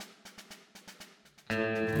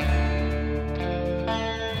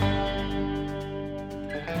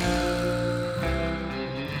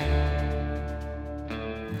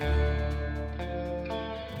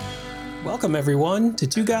Welcome, everyone, to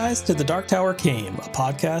Two Guys to the Dark Tower Came, a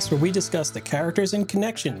podcast where we discuss the characters and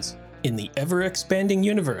connections in the ever-expanding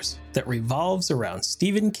universe that revolves around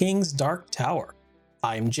Stephen King's Dark Tower.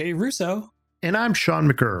 I'm Jay Russo. And I'm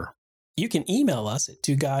Sean McGurr. You can email us at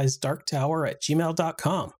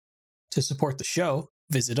twoguysdarktower@gmail.com. To support the show,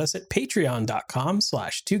 visit us at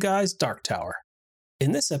patreon.com/twoguysdarktower.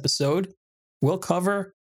 In this episode, we'll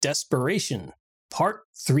cover Desperation, Part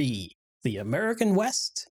 3, The American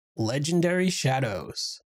West, Legendary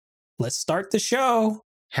Shadows. Let's start the show.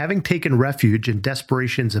 Having taken refuge in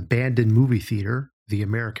Desperation's abandoned movie theater, The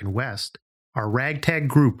American West, our ragtag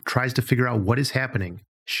group tries to figure out what is happening,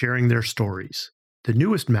 sharing their stories. The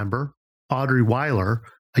newest member, Audrey Weiler,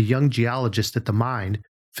 a young geologist at the mine,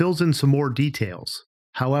 fills in some more details.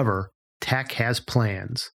 However, TAC has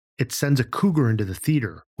plans. It sends a cougar into the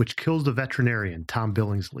theater, which kills the veterinarian, Tom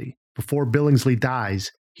Billingsley. Before Billingsley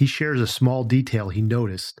dies, he shares a small detail he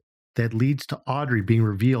noticed that leads to Audrey being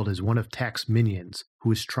revealed as one of TAC's minions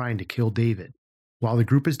who is trying to kill David. While the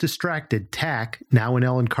group is distracted, TAC, now in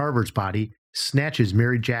Ellen Carver's body, snatches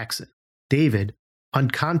Mary Jackson. David,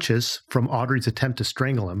 unconscious from Audrey's attempt to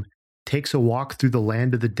strangle him, takes a walk through the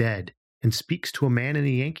land of the dead and speaks to a man in a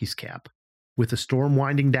Yankees cap. With the storm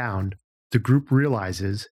winding down, the group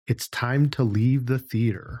realizes it's time to leave the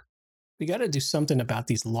theater. We got to do something about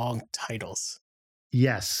these long titles.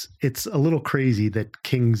 Yes, it's a little crazy that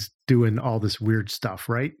King's doing all this weird stuff,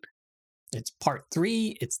 right? It's Part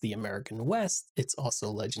 3, it's The American West, it's also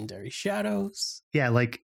Legendary Shadows. Yeah,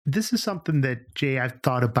 like this is something that, Jay, I've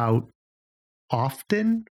thought about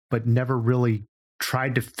often, but never really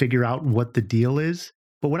tried to figure out what the deal is.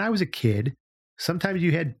 But when I was a kid, sometimes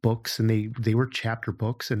you had books and they were chapter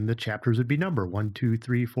books and the chapters would be number 1, 2,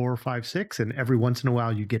 3, 4, 5, 6. And every once in a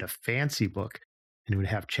while you get a fancy book and it would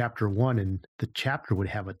have chapter 1 and the chapter would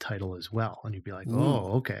have a title as well. And you'd be like,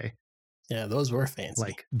 oh, okay. Yeah, those were fancy.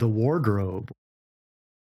 Like The Wardrobe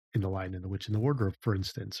in The Lion and the Witch in the Wardrobe, for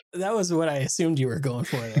instance. That was what I assumed you were going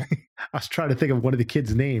for there. I was trying to think of one of the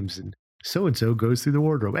kids' names and so-and-so goes through the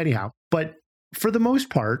wardrobe. Anyhow, but for the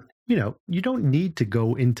most part, you don't need to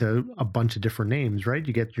go into a bunch of different names, right?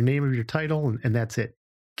 You get your name of your title and that's it.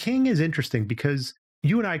 King is interesting because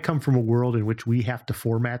you and I come from a world in which we have to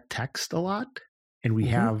format text a lot and we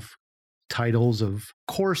have titles of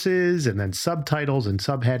courses and then subtitles and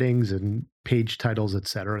subheadings and page titles, et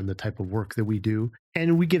cetera, and the type of work that we do.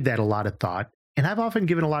 And we give that a lot of thought. And I've often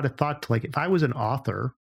given a lot of thought to, like, if I was an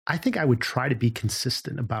author, I think I would try to be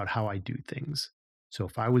consistent about how I do things. So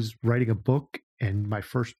if I was writing a book and my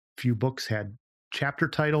first few books had chapter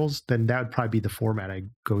titles, then that would probably be the format I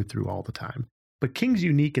go through all the time. But King's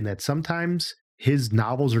unique in that sometimes his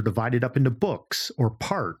novels are divided up into books or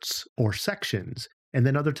parts or sections. And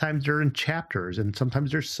then other times they're in chapters and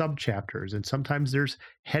sometimes there's sub-chapters and sometimes there's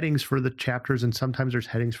headings for the chapters and sometimes there's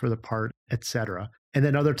headings for the part, etc. And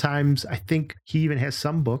then other times, I think he even has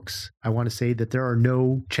some books, I want to say, that there are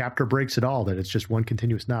no chapter breaks at all, that it's just one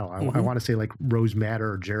continuous novel. I want to say like Rose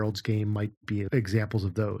Madder or Gerald's Game might be examples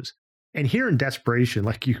of those. And here in Desperation,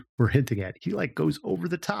 like you were hinting at, he like goes over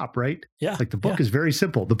the top, right? Yeah. Like the book is very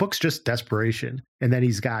simple. The book's just Desperation. And then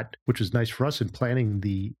he's got, which was nice for us in planning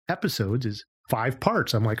the episodes, is 5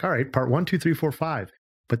 parts. I'm like, all right, part 1, 2, 3, 4, 5.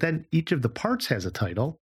 But then each of the parts has a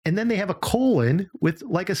title. And then they have a colon with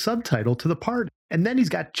like a subtitle to the part. And then he's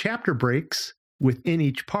got chapter breaks within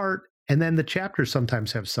each part. And then the chapters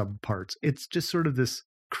sometimes have subparts. It's just sort of this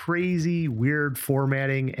crazy, weird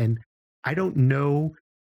formatting. And I don't know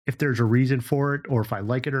if there's a reason for it or if I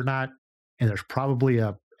like it or not. And there's probably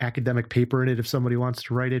a academic paper in it if somebody wants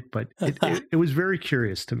to write it. But it was very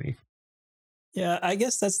curious to me. Yeah, I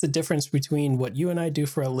guess that's the difference between what you and I do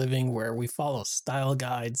for a living, where we follow style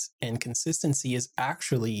guides and consistency is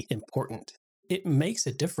actually important. It makes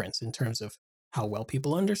a difference in terms of how well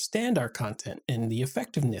people understand our content and the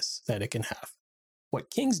effectiveness that it can have. What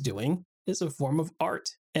King's doing is a form of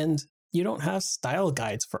art, and you don't have style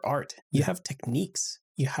guides for art. You have techniques,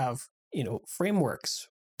 you have, frameworks,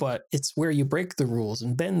 but it's where you break the rules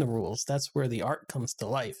and bend the rules. That's where the art comes to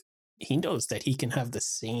life. He knows that he can have the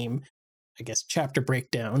same, chapter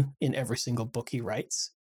breakdown in every single book he writes,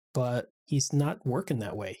 but he's not working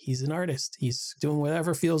that way. He's an artist. He's doing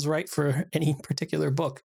whatever feels right for any particular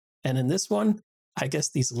book. And in this one, I guess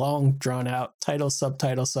these long drawn out title,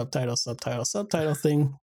 subtitle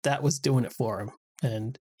thing, that was doing it for him.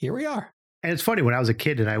 And here we are. And it's funny, when I was a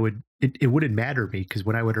kid and it wouldn't matter to me, because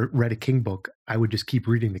when I would read a King book, I would just keep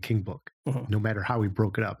reading the King book, no matter how we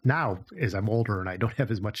broke it up. Now, as I'm older and I don't have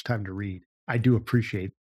as much time to read, I do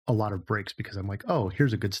appreciate a lot of breaks because I'm like, oh,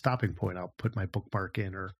 here's a good stopping point. I'll put my bookmark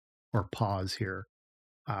in or pause here.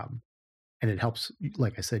 and it helps,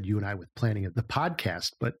 like I said, you and I with planning of the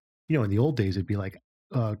podcast. But in the old days, it'd be like,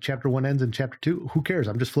 chapter one ends in chapter two. Who cares?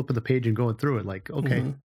 I'm just flipping the page and going through it. Like,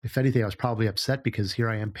 okay, if anything, I was probably upset because here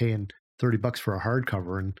I am paying $30 for a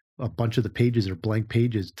hardcover and a bunch of the pages are blank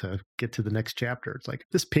pages to get to the next chapter. It's like,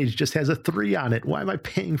 this page just has a 3 on it. Why am I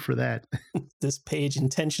paying for that? This page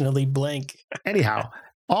intentionally blank. Anyhow,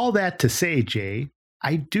 all that to say, Jay,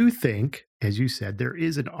 I do think, as you said, there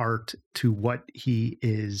is an art to what he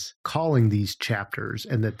is calling these chapters,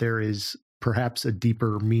 and that there is perhaps a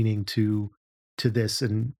deeper meaning to this,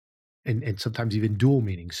 and sometimes even dual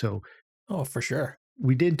meaning. So, oh, for sure.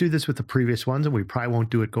 We didn't do this with the previous ones, and we probably won't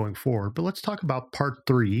do it going forward. But let's talk about part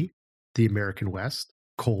 3, the American West,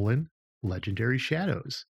 Legendary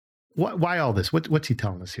Shadows. Why all this? What's he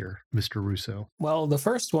telling us here, Mr. Russo? Well, the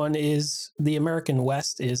first one is the American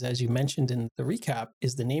West is, as you mentioned in the recap,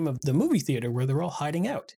 is the name of the movie theater where they're all hiding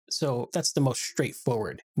out. So that's the most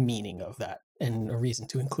straightforward meaning of that, and a reason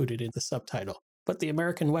to include it in the subtitle. But the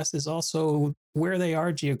American West is also where they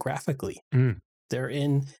are geographically. They're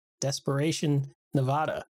in Desperation,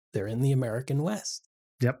 Nevada. They're in the American West.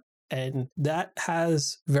 Yep. And that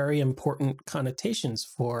has very important connotations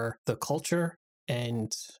for the culture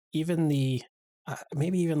and even the,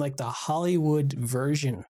 maybe even like the Hollywood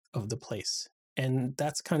version of the place. And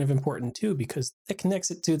that's kind of important too, because it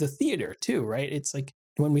connects it to the theater too, right? It's like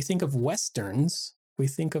when we think of Westerns, we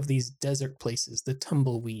think of these desert places, the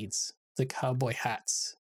tumbleweeds, the cowboy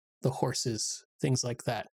hats, the horses, things like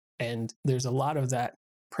that. And there's a lot of that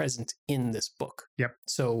present in this book. Yep.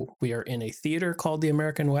 So we are in a theater called the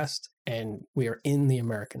American West, and we are in the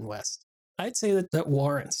American West. I'd say that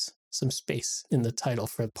warrants some space in the title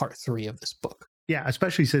for part 3 of this book. Yeah,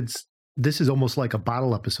 especially since this is almost like a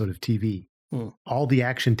bottle episode of TV. All the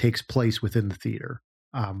action takes place within the theater.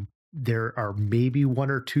 There are maybe 1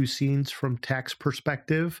 or 2 scenes from tax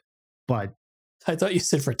perspective, but I thought you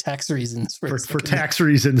said for tax reasons. For tax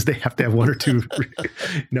reasons, they have to have 1 or 2.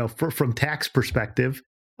 No, from tax perspective.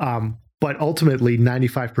 But ultimately,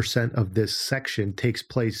 95% of this section takes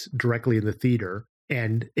place directly in the theater,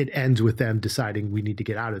 and it ends with them deciding we need to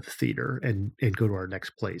get out of the theater and go to our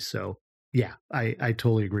next place. So, yeah, I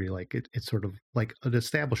totally agree. Like it's sort of like an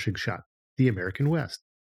establishing shot, the American West.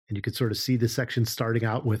 And you could sort of see the section starting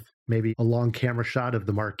out with maybe a long camera shot of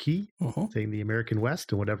the marquee saying the American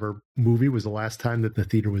West and whatever movie was the last time that the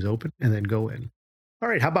theater was open, and then go in. All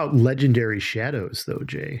right, how about Legendary Shadows, though,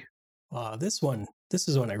 Jay? This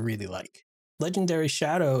is one I really like. Legendary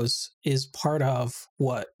Shadows is part of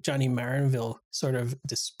what Johnny Marinville sort of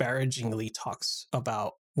disparagingly talks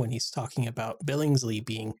about when he's talking about Billingsley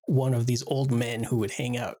being one of these old men who would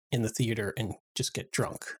hang out in the theater and just get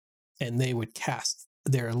drunk. And they would cast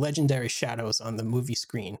their legendary shadows on the movie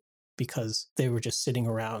screen because they were just sitting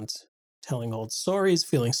around telling old stories,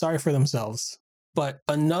 feeling sorry for themselves. But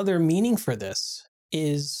another meaning for this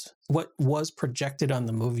is what was projected on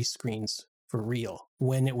the movie screens for real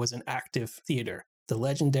when it was an active theater. The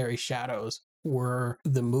legendary shadows were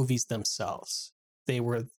the movies themselves. They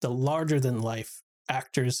were the larger than life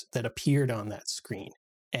actors that appeared on that screen.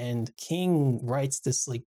 And King writes this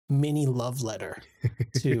like mini love letter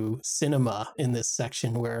to cinema in this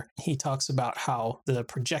section where he talks about how the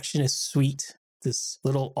projectionist suite, this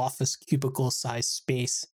little office cubicle sized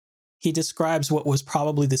space, he describes what was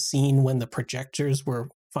probably the scene when the projectors were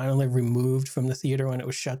finally removed from the theater when it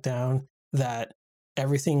was shut down, that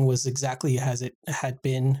everything was exactly as it had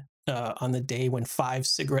been on the day when 5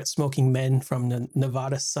 cigarette-smoking men from the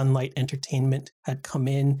Nevada Sunlight Entertainment had come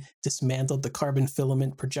in, dismantled the carbon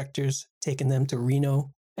filament projectors, taken them to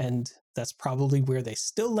Reno, and that's probably where they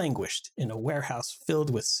still languished, in a warehouse filled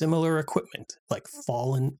with similar equipment, like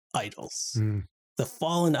fallen idols. The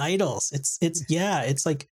fallen idols. It's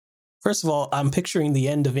like, first of all, I'm picturing the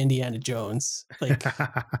end of Indiana Jones, like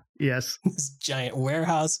yes, this giant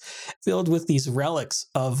warehouse filled with these relics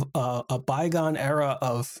of a bygone era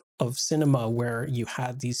of cinema where you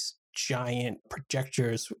had these giant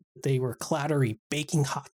projectors. They were clattery, baking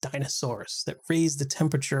hot dinosaurs that raised the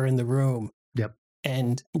temperature in the room. Yep.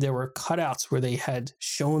 And there were cutouts where they had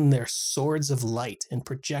shown their swords of light and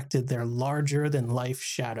projected their larger-than-life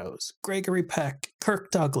shadows. Gregory Peck,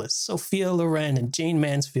 Kirk Douglas, Sophia Loren, and Jane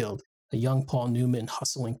Mansfield, a young Paul Newman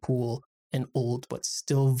hustling Poole, and old but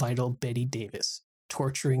still vital Betty Davis,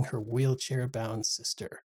 torturing her wheelchair-bound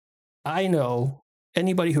sister. I know,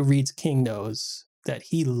 anybody who reads King knows that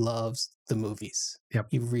he loves the movies. Yep.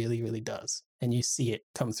 He really, really does. And you see it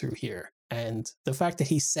come through here. And the fact that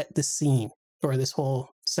he set the scene, or this whole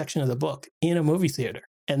section of the book, in a movie theater,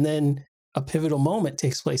 and then a pivotal moment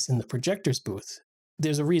takes place in the projector's booth,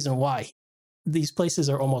 there's a reason why. These places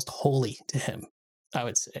are almost holy to him, I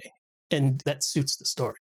would say. And that suits the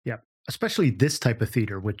story. Yeah. Especially this type of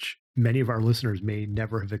theater, which many of our listeners may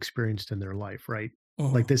never have experienced in their life, right?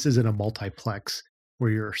 Mhm. Like this isn't a multiplex where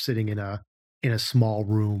you're sitting in a small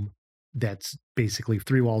room that's basically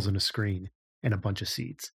three walls and a screen and a bunch of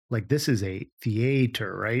seats. Like this is a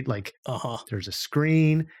theater, right? Like Uh-huh. there's a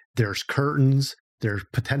screen, there's curtains, there's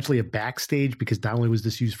potentially a backstage because not only was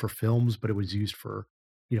this used for films, but it was used for,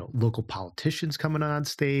 local politicians coming on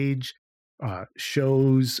stage,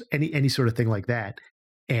 shows, any sort of thing like that.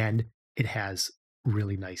 And it has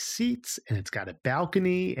really nice seats and it's got a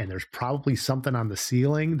balcony and there's probably something on the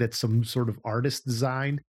ceiling that's some sort of artist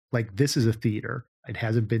design. Like this is a theater. It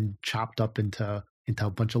hasn't been chopped up into a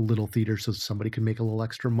bunch of little theaters so somebody can make a little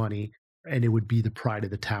extra money, and it would be the pride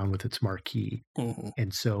of the town with its marquee. Mhm.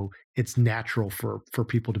 And so it's natural for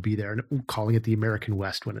people to be there, and calling it the American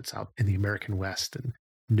West when it's out in the American West, and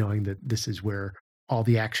knowing that this is where all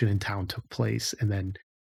the action in town took place. And then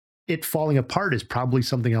it falling apart is probably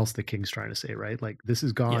something else that King's trying to say, right? Like this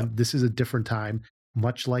is Yep. gone. This is a different time,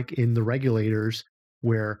 much like in The Regulators,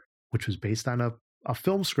 which was based on a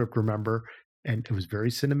film script, remember? And it was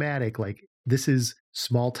very cinematic. Like this is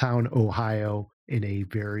small town Ohio in a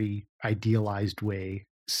very idealized way.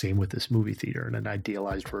 Same with this movie theater and an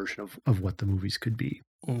idealized version of what the movies could be.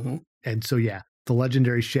 Mhm. And so, yeah, the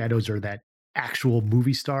legendary shadows are that actual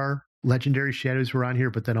movie star legendary shadows were on here,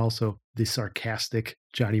 but then also the sarcastic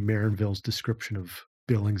Johnny Marinville's description of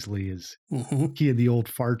Billingsley is Mhm. he and the old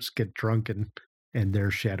farts get drunk and their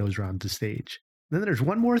shadows are on the stage. Then there's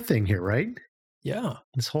one more thing here, right? Yeah.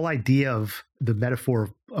 This whole idea of the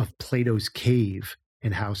metaphor of Plato's cave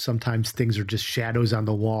and how sometimes things are just shadows on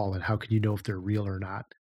the wall and how can you know if they're real or not?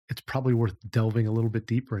 It's probably worth delving a little bit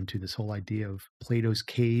deeper into this whole idea of Plato's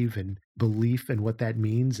cave and belief and what that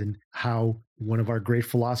means, and how one of our great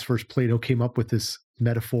philosophers, Plato, came up with this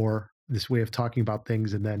metaphor, this way of talking about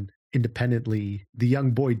things. And then independently, the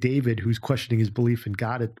young boy David, who's questioning his belief in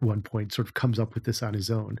God at one point, sort of comes up with this on his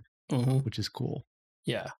own, Mhm. which is cool.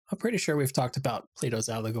 Yeah. I'm pretty sure we've talked about Plato's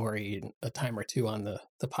allegory a time or two on the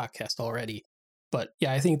podcast already. But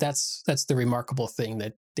yeah, I think that's the remarkable thing,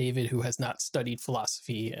 that David, who has not studied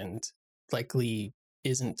philosophy and likely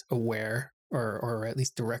isn't aware, or at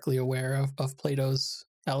least directly aware of Plato's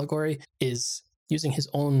allegory, is using his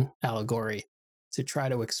own allegory to try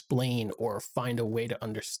to explain or find a way to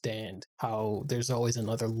understand how there's always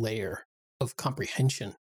another layer of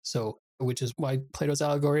comprehension. So, which is why Plato's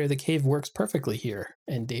allegory of the cave works perfectly here,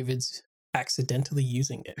 and David's accidentally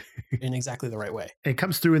using it in exactly the right way. It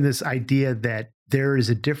comes through in this idea that there is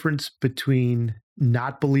a difference between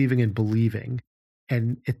not believing and believing.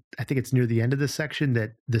 And I think it's near the end of this section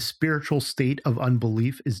that the spiritual state of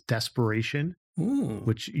unbelief is desperation, Mm.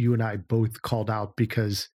 which you and I both called out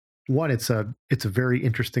because one, it's a very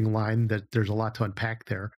interesting line that there's a lot to unpack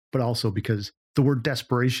there, but also because the word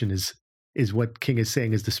desperation is what King is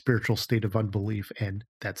saying is the spiritual state of unbelief. And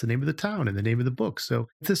that's the name of the town and the name of the book. So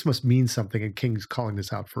this must mean something, and King's calling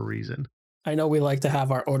this out for a reason. I know we like to have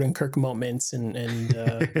our Odenkirk moments and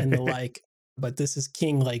the like, but this is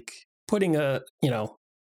King like putting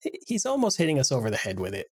he's almost hitting us over the head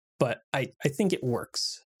with it. But I think it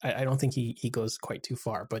works. I don't think he goes quite too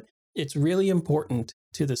far, but it's really important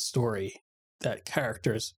to the story that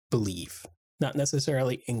characters believe, not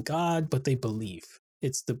necessarily in God, but they believe.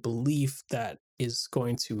 It's the belief that is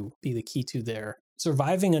going to be the key to their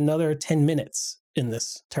surviving another 10 minutes in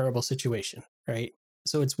this terrible situation, right?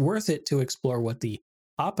 So it's worth it to explore what the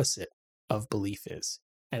opposite of belief is.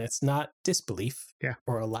 And it's not disbelief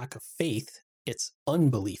or a lack of faith, it's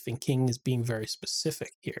unbelief. And King is being very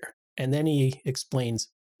specific here. And then he explains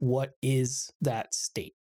what is that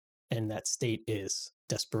state. And that state is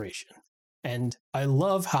desperation. And I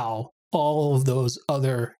love how all of those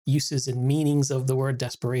other uses and meanings of the word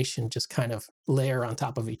desperation just kind of layer on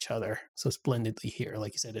top of each other so splendidly here.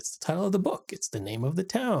 Like you said, it's the title of the book, it's the name of the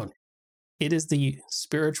town. It is the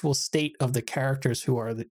spiritual state of the characters who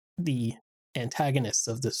are the antagonists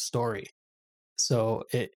of this story. So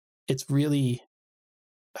it's really,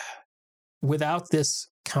 without this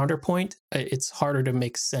counterpoint, it's harder to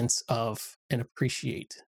make sense of and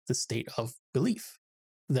appreciate the state of belief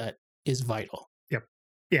that is vital. Yep.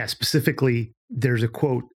 Yeah, specifically, there's a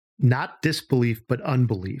quote, not disbelief, but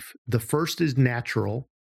unbelief. The first is natural,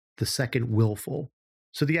 the second willful.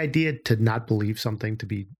 So the idea to not believe something,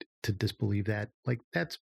 to disbelieve that, like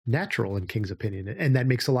that's natural in King's opinion. And that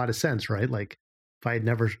makes a lot of sense, right? Like if I had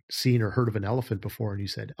never seen or heard of an elephant before and you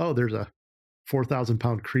said, oh, there's a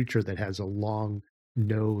 4,000-pound creature that has a long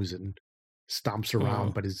nose and stomps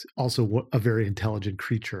around, but is also a very intelligent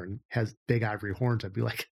creature and has big ivory horns, I'd be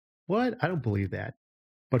like, what? I don't believe that.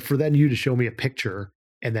 But for then you to show me a picture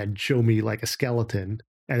and then show me like a skeleton,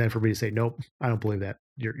 and then for me to say, nope, I don't believe that.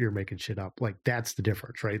 You're making shit up. Like that's the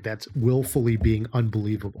difference, right? That's willfully being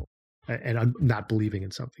unbelievable and not believing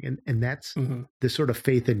in something. And that's Hmm. this sort of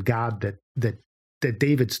faith in God that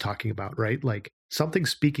David's talking about, right? Like something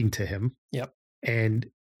speaking to him. Yep.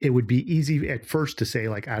 And it would be easy at first to say,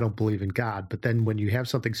 like, I don't believe in God. But then when you have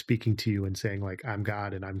something speaking to you and saying, like, I'm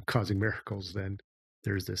God and I'm causing miracles, then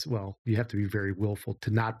there's this, well, you have to be very willful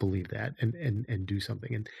to not believe that and do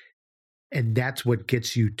something. And that's what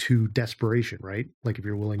gets you to desperation, right? Like if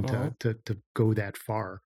you're willing Uh-huh. to go that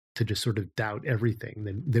far, to just sort of doubt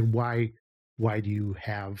everything, then why do you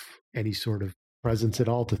have any sort of presence at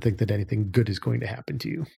all to think that anything good is going to happen to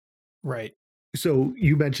you? Right. So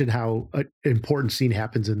you mentioned how an important scene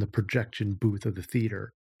happens in the projection booth of the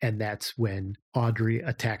theater, and that's when Audrey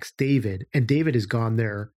attacks David, and David has gone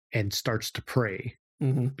there and starts to pray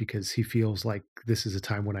Hmm. because he feels like this is a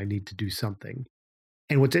time when I need to do something.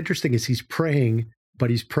 And what's interesting is he's praying, but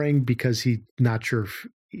he's praying because he's not sure if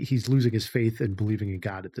he's losing his faith and believing in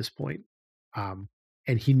God at this point. Um,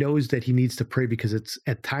 and he knows that he needs to pray because it's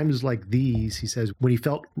at times like these, he says, when he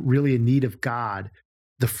felt really in need of God,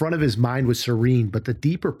 the front of his mind was serene, but the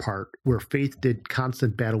deeper part, where faith did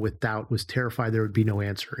constant battle with doubt, was terrified there would be no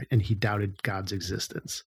answer, and he doubted God's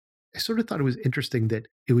existence. I sort of thought it was interesting that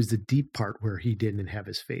it was the deep part where he didn't have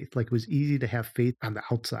his faith. Like it was easy to have faith on the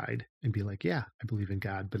outside and be like, yeah, I believe in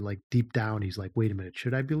God. But like deep down, he's like, wait a minute,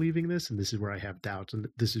 should I be believing this? And this is where I have doubts. And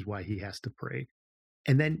this is why he has to pray.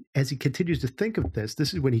 And then as he continues to think of this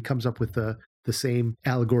is when he comes up with the same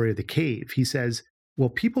allegory of the cave. He says, well,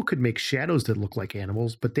 people could make shadows that look like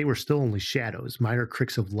animals, but they were still only shadows, minor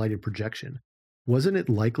tricks of light and projection. Wasn't it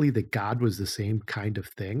likely that God was the same kind of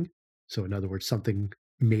thing? So, in other words, something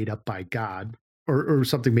made up by God or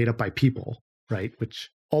something made up by people, right? Which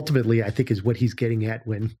ultimately I think is what he's getting at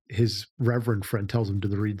when his reverend friend tells him to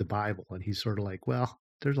read the Bible. And he's sort of like, well,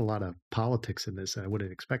 there's a lot of politics in this, and I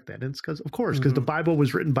wouldn't expect that. And it's because, of course, because the Hmm. Bible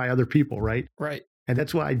was written by other people, right? Right. And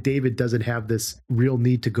that's why David doesn't have this real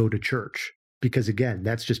need to go to church. Because again,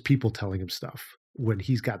 that's just people telling him stuff when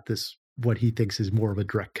he's got this, what he thinks is more of a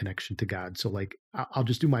direct connection to God. So, like, I'll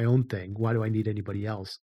just do my own thing. Why do I need anybody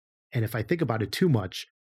else? And if I think about it too much,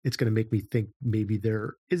 it's going to make me think maybe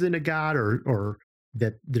there isn't a God or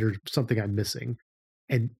that there's something I'm missing.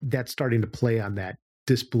 And that's starting to play on that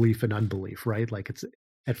disbelief and unbelief, right? Like it's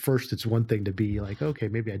at first it's one thing to be like, okay,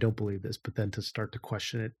 maybe I don't believe this, but then to start to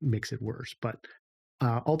question it makes it worse. But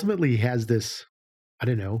ultimately, he has this, I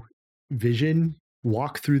don't know, vision,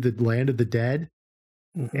 walk through the land of the dead,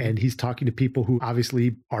 Hmm. and he's talking to people who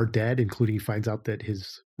obviously are dead, including he finds out that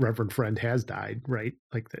his reverend friend has died, right?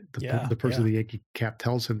 Like Yeah. the person Yeah. in the Yankee cap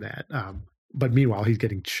tells him that. But meanwhile, he's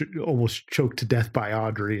getting almost choked to death by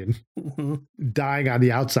Audrey and Hmm. dying on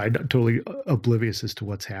the outside, totally oblivious as to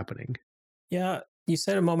what's happening. Yeah. You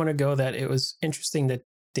said a moment ago that it was interesting that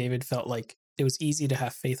David felt like it was easy to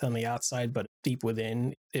have faith on the outside, but deep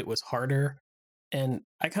within it was harder. And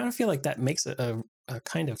I kind of feel like that makes a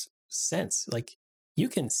kind of sense. Like you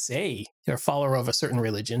can say you're a follower of a certain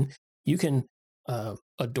religion, you can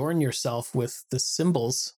adorn yourself with the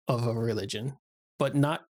symbols of a religion, but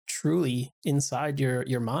not truly inside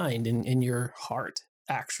your mind and in your heart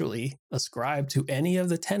actually ascribe to any of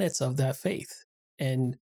the tenets of that faith.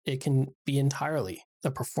 And it can be entirely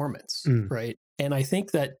a performance, Mm, right? And I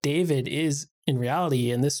think that David is in reality,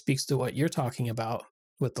 and this speaks to what you're talking about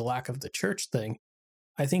with the lack of the church thing.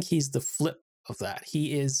 I think he's the flip of that.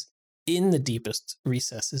 He is in the deepest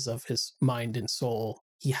recesses of his mind and soul.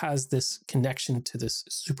 He has this connection to this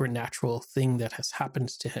supernatural thing that has happened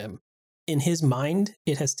to him. In his mind,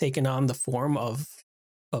 it has taken on the form of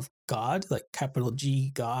God, like capital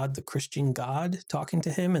G God, the Christian God talking to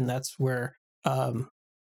him, and that's where um,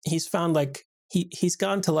 he's found like he's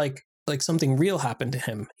gone to like something real happened to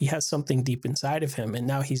him. He has something deep inside of him, and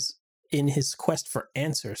now he's in his quest for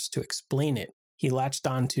answers to explain it. He latched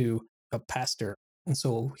on to a pastor, and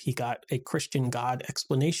so he got a Christian God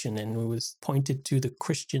explanation and was pointed to the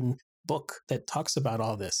Christian book that talks about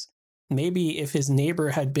all this. Maybe if his neighbor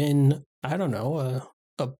had been, I don't know,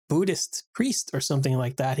 a Buddhist priest or something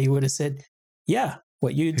like that, he would have said, "Yeah,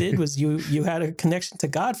 what you did was you had a connection to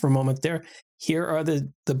God for a moment there. Here are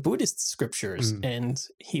the Buddhist scriptures." mm. And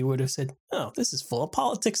he would have said, "Oh, this is full of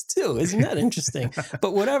politics too. Isn't that interesting?"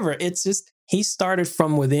 But whatever, it's just he started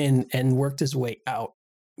from within and worked his way out.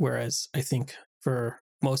 Whereas I think for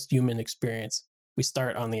most human experience, we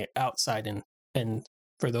start on the outside and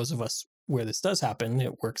for those of us where this does happen,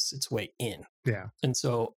 it works its way in. Yeah. And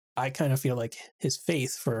so I kind of feel like his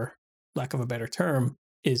faith, for lack of a better term,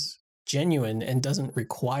 is genuine and doesn't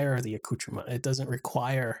require the accoutrement. It doesn't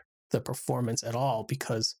require the performance at all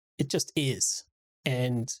because it just is.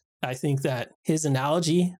 And I think that his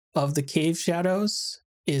analogy of the cave shadows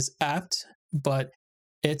is apt, but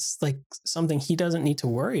it's like something he doesn't need to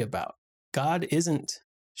worry about. God isn't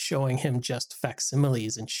showing him just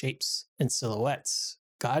facsimiles and shapes and silhouettes.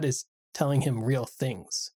 God is telling him real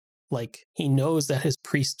things. Like he knows that his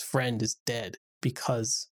priest friend is dead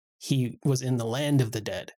because he was in the land of the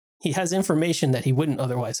dead. He has information that he wouldn't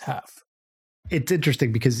otherwise have. It's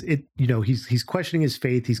interesting because he's questioning his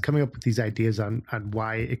faith. He's coming up with these ideas on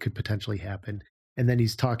why it could potentially happen. And then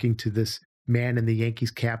he's talking to this man in the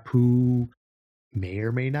Yankees cap who may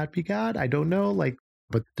or may not be God. I don't know.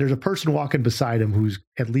 But there's a person walking beside him who's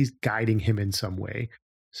at least guiding him in some way.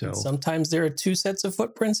 So and sometimes there are two sets of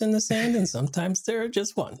footprints in the sand, and sometimes there are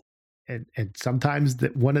just one. And sometimes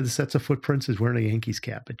that one of the sets of footprints is wearing a Yankees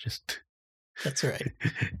cap. That's right.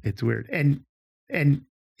 It's weird. And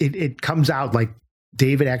it comes out like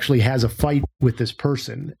David actually has a fight with this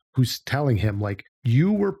person who's telling him, like,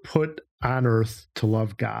 you were put on earth to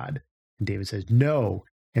love God. And David says, no,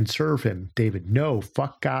 and serve him. David, no,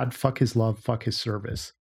 fuck God, fuck his love, fuck his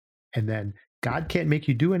service. And then God can't make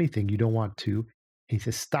you do anything you don't want to. And he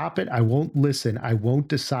says, stop it. I won't listen. I won't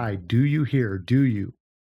decide. Do you hear? Do you?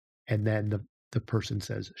 And then the person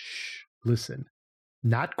says, shh, listen.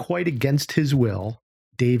 Not quite against his will,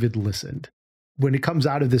 David listened. When it comes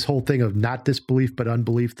out of this whole thing of not disbelief, but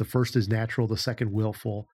unbelief, the first is natural, the second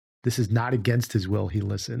willful. This is not against his will, he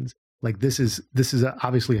listens. Like this is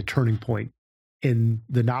obviously a turning point in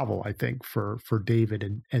the novel, I think, for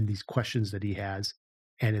David and these questions that he has.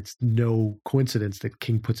 And it's no coincidence that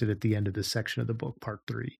King puts it at the end of this section of the book, part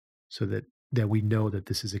 3, so that we know that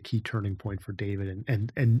this is a key turning point for David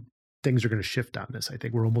and things are going to shift on this. I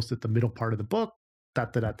think we're almost at the middle part of the book.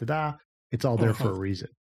 It's all there for a reason.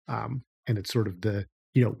 And it's sort of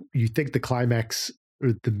you think the climax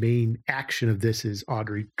or the main action of this is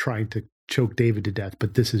Audrey trying to choke David to death,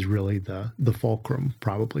 but this is really the fulcrum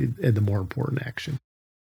probably and the more important action.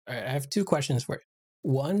 All right, I have 2 questions for you.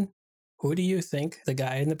 1, who do you think the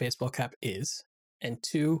guy in the baseball cap is? And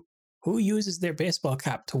 2, who uses their baseball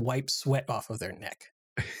cap to wipe sweat off of their neck?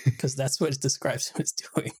 Because that's what it describes him as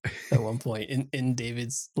doing at one point in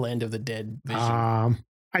David's Land of the Dead vision.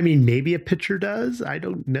 I mean, maybe a pitcher does. I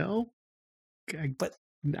don't know. But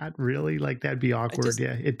not really. Like that'd be awkward.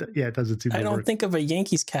 It doesn't seem. I don't think of a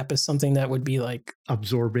Yankees cap as something that would be like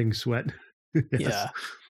absorbing sweat. Yes.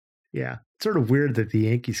 Yeah. It's sort of weird that the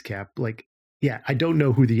Yankees cap, like, yeah, I don't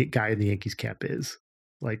know who the guy in the Yankees cap is.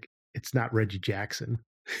 Like, it's not Reggie Jackson.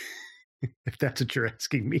 If that's what you're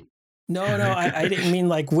asking me. No, I didn't mean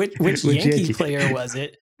like which Yankee player was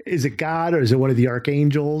it? Is it God or is it one of the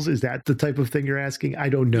archangels? Is that the type of thing you're asking? I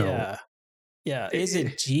don't know. Yeah. Is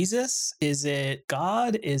it Jesus? Is it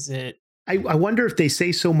God? Is it? I wonder if they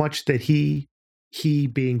say so much that he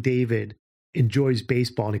being David enjoys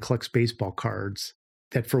baseball and he collects baseball cards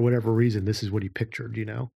that for whatever reason, this is what he pictured,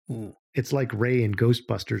 It's like Ray in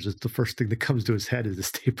Ghostbusters. It's the first thing that comes to his head is the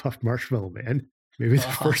Stay Puft Marshmallow Man. Maybe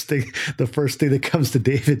the first thing that comes to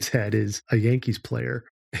David's head is a Yankees player.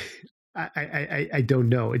 I don't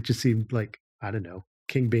know. It just seemed like, I don't know.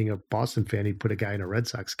 King being a Boston fan, he'd put a guy in a Red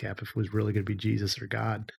Sox cap if it was really going to be Jesus or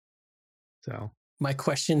God. So my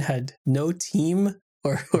question had no team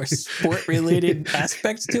or sport related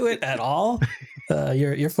aspects to it at all.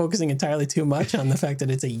 You're focusing entirely too much on the fact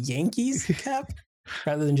that it's a Yankees cap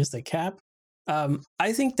rather than just a cap.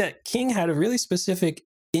 I think that King had a really specific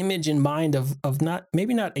image in mind of not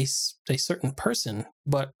a certain person,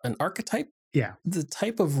 but an archetype. Yeah. The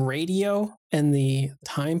type of radio and the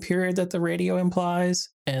time period that the radio implies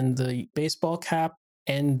and the baseball cap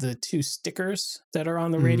and the 2 stickers that are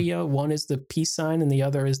on the radio. One is the peace sign and the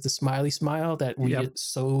other is the smiley smile that we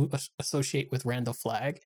so associate with Randall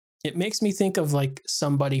Flagg. It makes me think of like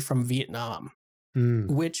somebody from Vietnam,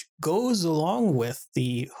 which goes along with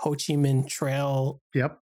the Ho Chi Minh Trail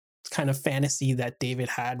kind of fantasy that David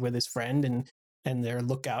had with his friend and their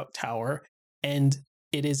lookout tower. And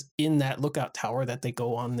it is in that lookout tower that they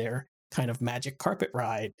go on their kind of magic carpet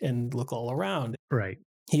ride and look all around. Right.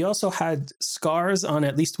 He also had scars on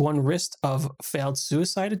at least one wrist of failed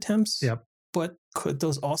suicide attempts. Yep. But could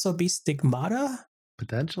those also be stigmata?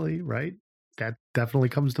 Potentially, right? That definitely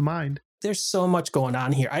comes to mind. There's so much going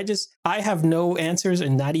on here. I have no answers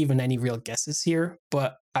and not even any real guesses here,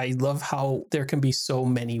 but I love how there can be so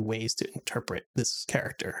many ways to interpret this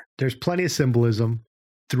character. There's plenty of symbolism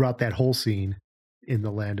throughout that whole scene in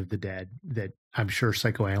the Land of the Dead that I'm sure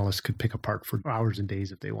psychoanalysts could pick apart for hours and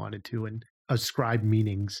days if they wanted to and ascribe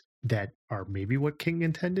meanings that are maybe what King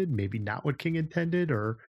intended, maybe not what King intended,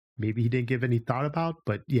 or maybe he didn't give any thought about.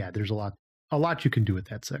 But yeah, there's a lot a lot you can do with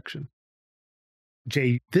that section.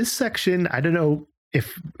 Jay, this section, I don't know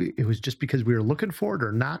if it was just because we were looking for it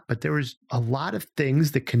or not, but there was a lot of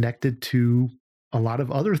things that connected to a lot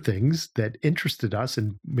of other things that interested us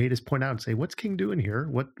and made us point out and say, what's King doing here?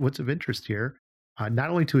 What's of interest here? Not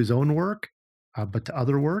only to his own work, but to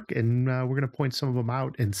other work. And we're going to point some of them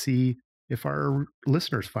out and see if our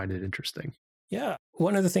listeners find it interesting. Yeah.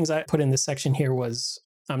 One of the things I put in this section here was,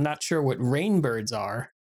 I'm not sure what rainbirds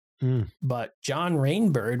are, but John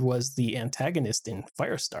Rainbird was the antagonist in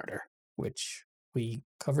Firestarter, which we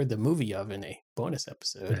covered the movie of in a bonus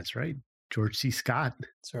episode. That's right. George C. Scott.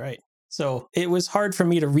 That's right. So it was hard for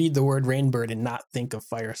me to read the word rainbird and not think of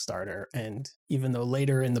Firestarter. And even though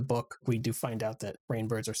later in the book, we do find out that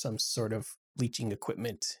rainbirds are some sort of bleaching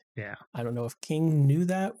equipment. Yeah. I don't know if King knew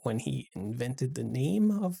that when he invented the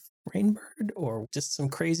name of Rainbird, or just some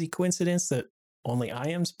crazy coincidence that only I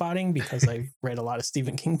am spotting because I've read a lot of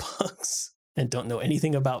Stephen King books and don't know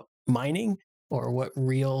anything about mining or what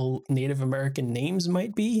real Native American names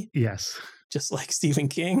might be. Yes. Just like Stephen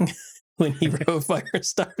King when he wrote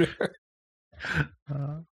Firestarter.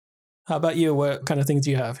 How about you? What kind of things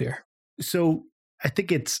do you have here? So I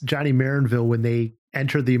think it's Johnny Marinville when they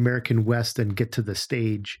enter the American West and get to the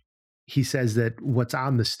stage. He says that what's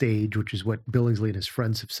on the stage, which is what Billingsley and his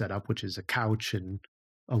friends have set up, which is a couch and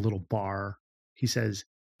a little bar. He says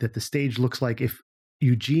that the stage looks like if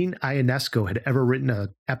Eugene Ionesco had ever written an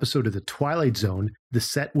episode of The Twilight Zone, the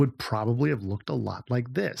set would probably have looked a lot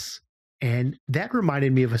like this. And that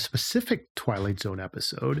reminded me of a specific Twilight Zone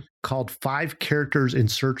episode called 5 Characters in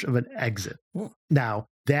Search of an Exit. Now,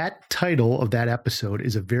 that title of that episode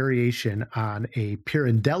is a variation on a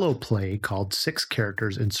Pirandello play called 6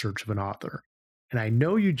 Characters in Search of an Author. And I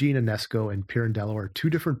know Eugene Ionesco and Pirandello are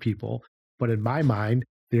 2 different people, but in my mind,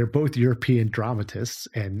 they're both European dramatists.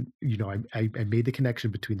 And, I made the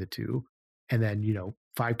connection between the two. And then,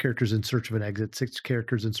 5 Characters in Search of an Exit, 6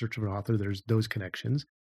 Characters in Search of an Author, there's those connections.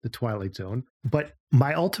 The Twilight Zone. But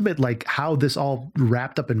my ultimate, how this all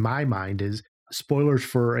wrapped up in my mind is spoilers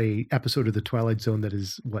for a episode of The Twilight Zone that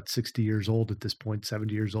is 60 years old at this point,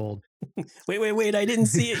 70 years old. Wait, I didn't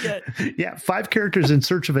see it yet. Yeah. 5 Characters in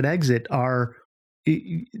Search of an Exit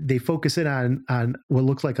they focus in on what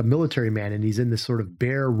looks like a military man, and he's in this sort of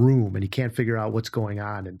bare room and he can't figure out what's going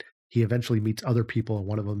on. And he eventually meets other people, and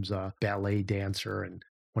one of them's a ballet dancer and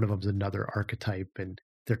one of them's another archetype. And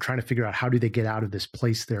they're trying to figure out how do they get out of this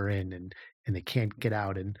place they're in, and they can't get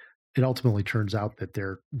out. And it ultimately turns out that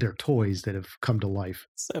they're toys that have come to life.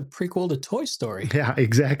 It's a prequel to Toy Story. Yeah,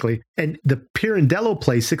 exactly. And the Pirandello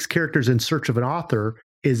play, 6 Characters in Search of an Author,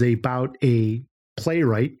 is about a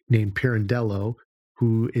playwright named Pirandello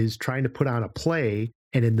who is trying to put on a play.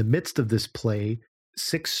 And in the midst of this play,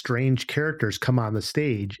 6 strange characters come on the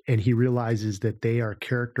stage, and he realizes that they are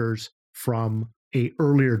characters from a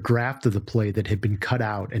earlier draft of the play that had been cut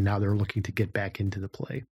out, and now they're looking to get back into the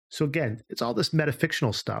play. So again, it's all this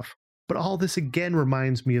metafictional stuff, but all this again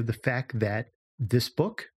reminds me of the fact that this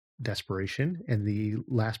book, Desperation, and the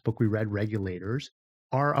last book we read, Regulators,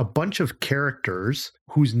 are a bunch of characters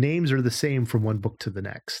whose names are the same from one book to the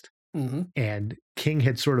next. Mm-hmm. And King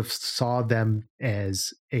had sort of saw them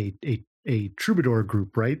as a troubadour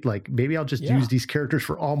group, right? Like, maybe I'll just use these characters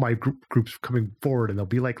for all my groups coming forward, and they'll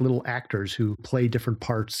be like little actors who play different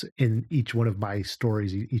parts in each one of my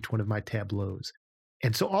stories, each one of my tableaus.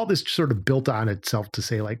 And so all this sort of built on itself to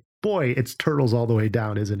say, boy, it's Turtles all the way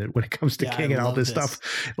down, isn't it? When it comes to King and all this stuff.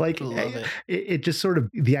 It just sort of,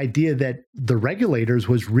 the idea that The Regulators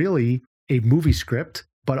was really a movie script,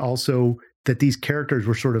 but also that these characters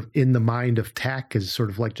were sort of in the mind of Tack as sort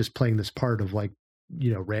of just playing this part of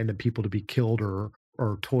random people to be killed or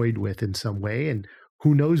toyed with in some way. And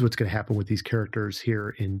who knows what's going to happen with these characters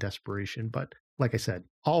here in Desperation. But like I said,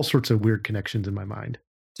 all sorts of weird connections in my mind.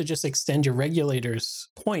 To just extend your Regulators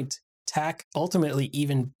point, Tack ultimately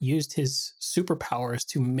even used his superpowers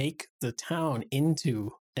to make the town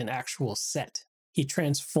into an actual set. He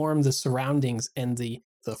transformed the surroundings and the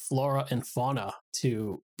flora and fauna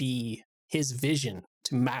to be his vision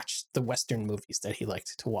to match the Western movies that he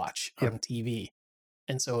liked to watch on TV.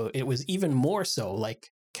 And so it was even more so like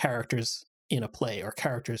characters in a play or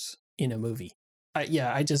characters in a movie.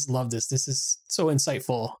 I just love this. This is so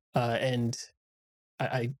insightful. And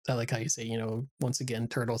I like how you say, once again,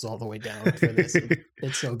 Turtles all the way down for this.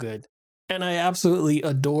 It's so good. And I absolutely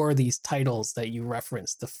adore these titles that you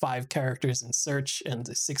referenced, the 5 Characters in Search and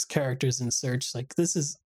the 6 Characters in Search.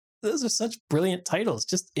 Those are such brilliant titles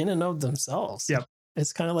just in and of themselves. Yep.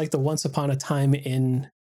 It's kind of like the Once Upon a Time in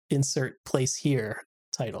Insert Place Here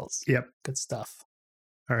titles. Yep. Good stuff.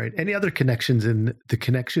 All right. Any other connections in the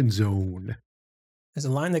connection zone? There's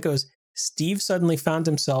a line that goes, Steve suddenly found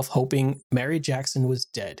himself hoping Mary Jackson was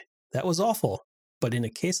dead. That was awful. But in a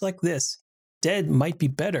case like this, dead might be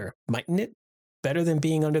better, mightn't it? Better than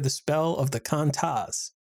being under the spell of the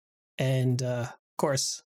Kantaz. And of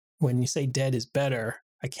course, when you say dead is better,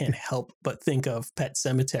 I can't help but think of Pet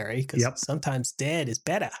Sematary, because sometimes dead is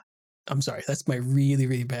better. I'm sorry, that's my really,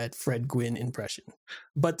 really bad Fred Gwynn impression.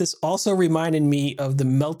 But this also reminded me of the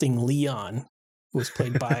melting Leon, who was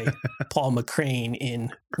played by Paul McCrane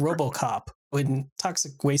in RoboCop, when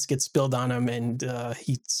toxic waste gets spilled on him and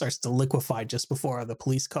he starts to liquefy just before the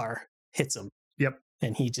police car hits him. Yep.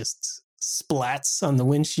 And he just splats on the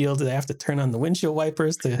windshield. They have to turn on the windshield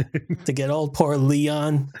wipers to get old poor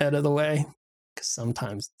Leon out of the way. Because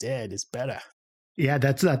sometimes dead is better. Yeah,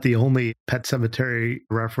 that's not the only Pet Sematary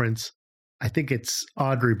reference. I think it's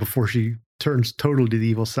Audrey, before she turns totally to the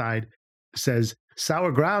evil side, says,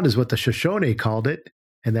 sour ground is what the Shoshone called it.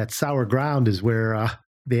 And that sour ground is where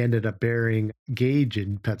they ended up burying Gage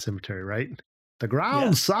in Pet Sematary, right? The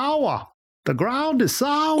ground's sour. The ground is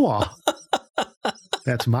sour.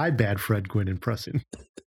 That's my bad Fred Gwynn impression.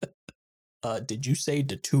 Did you say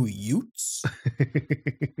the two Utes?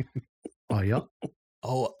 Oh, yeah.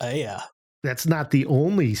 Oh, yeah. That's not the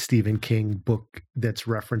only Stephen King book that's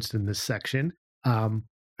referenced in this section.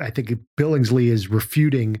 I think Billingsley is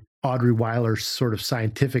refuting Audrey Weiler's sort of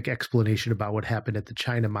scientific explanation about what happened at the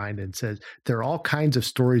China mine, and says there are all kinds of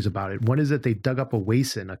stories about it. One is that they dug up a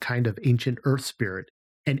Wason, a kind of ancient earth spirit,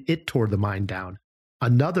 and it tore the mine down.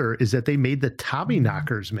 Another is that they made the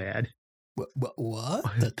Tommyknockers mad. What?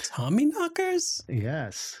 The Tommyknockers?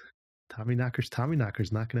 Yes.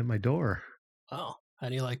 Tommyknockers knocking at my door. Oh, how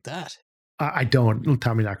do you like that? I don't.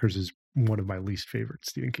 Tommyknockers is one of my least favorite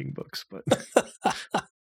Stephen King books, but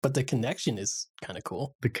but the connection is kind of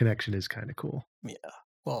cool. The connection is kind of cool. Yeah.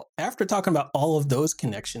 Well, after talking about all of those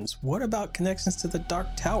connections, what about connections to the Dark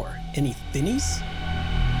Tower? Any thinnies?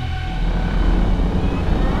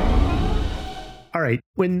 All right.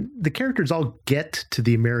 When the characters all get to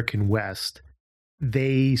the American West,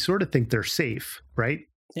 they sort of think they're safe, right?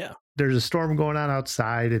 Yeah. There's a storm going on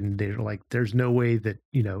outside, and they're like, there's no way that,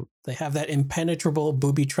 they have that impenetrable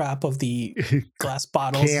booby trap of the glass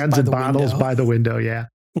bottles, cans and bottles by the window. Yeah.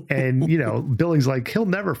 And, Billing's like, he'll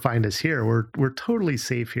never find us here. We're totally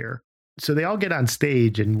safe here. So they all get on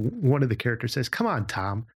stage, and one of the characters says, come on,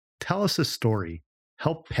 Tom, tell us a story.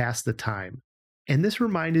 Help pass the time. And this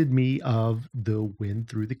reminded me of The Wind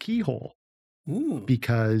Through the Keyhole,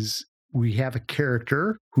 because we have a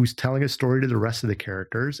character who's telling a story to the rest of the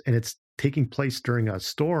characters, and it's taking place during a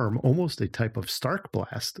storm, almost a type of Stark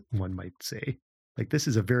blast, one might say. Like, this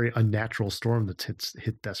is a very unnatural storm that's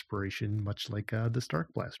hit desperation, much like the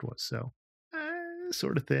Stark blast was. So,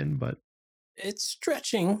 sort of thin, but it's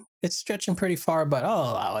stretching. It's stretching pretty far, but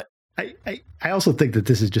I'll allow it. I also think that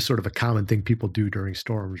this is just sort of a common thing people do during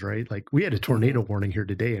storms, right? Like, we had a tornado warning here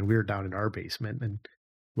today, and we were down in our basement, and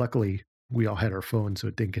luckily we all had our phones, so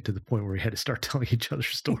it didn't get to the point where we had to start telling each other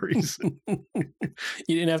stories. You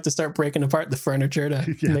didn't have to start breaking apart the furniture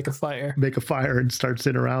to make a fire. Make a fire and start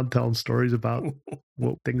sitting around telling stories about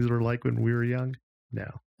what things were like when we were young. No.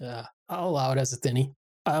 Yeah, I'll allow it as a thinny.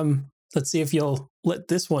 Let's see if you'll let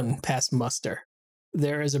this one pass muster.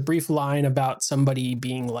 There is a brief line about somebody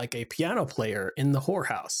being like a piano player in the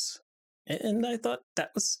whorehouse. And I thought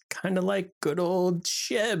that was kind of like good old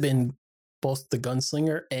Sheb in both The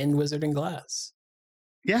Gunslinger and Wizard and Glass.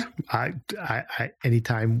 Yeah, I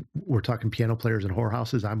anytime we're talking piano players and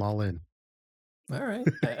whorehouses, I'm all in. All right.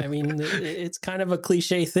 I mean, it's kind of a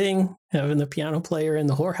cliche thing, having the piano player in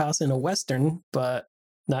the whorehouse in a Western, but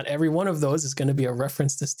not every one of those is going to be a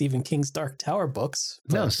reference to Stephen King's Dark Tower books.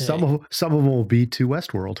 No, some of them will be to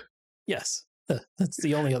Westworld. Yes, that's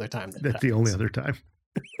the only other time. That's the only other time.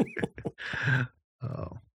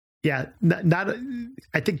 Oh. Yeah,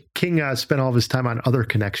 I think King spent all of his time on other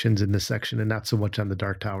connections in this section and not so much on the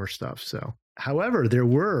Dark Tower stuff. So, however, there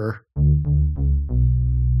were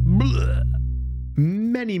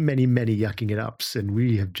many, many, many yucking it ups, and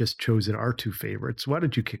we have just chosen our two favorites. Why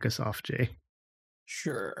don't you kick us off, Jay?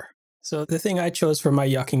 Sure. So the thing I chose for my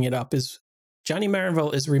yucking it up is Johnny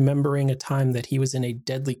Marinville is remembering a time that he was in a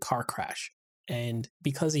deadly car crash. And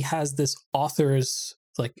because he has this author's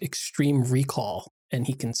like extreme recall, and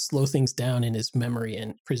he can slow things down in his memory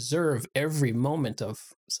and preserve every moment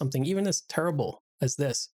of something even as terrible as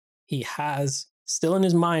this, he has still in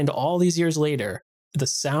his mind all these years later the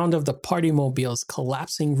sound of the Partymobile's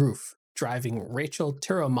collapsing roof, driving Rachel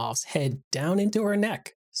Turamov's head down into her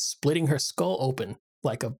neck, splitting her skull open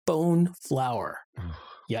like a bone flower.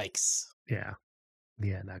 Yikes. Yeah,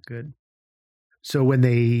 not good. So when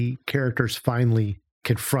the characters finally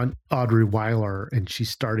confront Audrey Weiler, and she's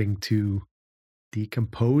starting to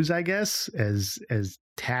decompose, I guess, as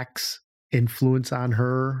Tack's influence on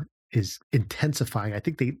her is intensifying. I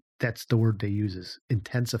think that's the word they use, is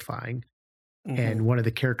intensifying. And one of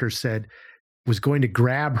the characters said was going to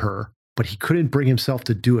grab her, but he couldn't bring himself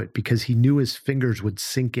to do it because he knew his fingers would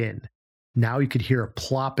sink in. Now he could hear a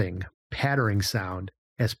plopping, pattering sound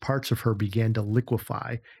as parts of her began to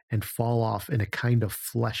liquefy and fall off in a kind of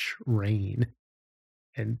flesh rain.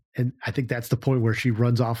 And I think that's the point where she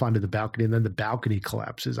runs off onto the balcony, and then the balcony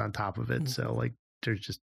collapses on top of it. So like there's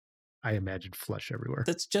just, I imagine, flesh everywhere.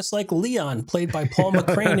 That's just like Leon, played by Paul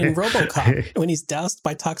McCrane in RoboCop, when he's doused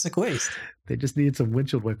by toxic waste. They just needed some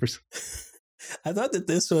windshield wipers. I thought that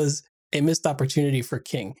this was a missed opportunity for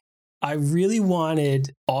King. I really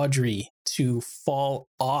wanted Audrey to fall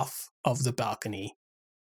off of the balcony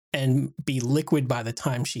and be liquid by the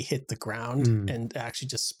time she hit the ground and actually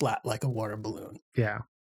just splat like a water balloon. Yeah.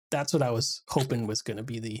 That's what I was hoping was going to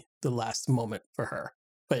be the last moment for her.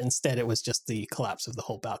 But instead it was just the collapse of the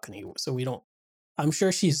whole balcony. So we don't, I'm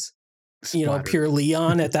sure she's, Splattered. Pure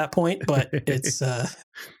Leon at that point, but it's,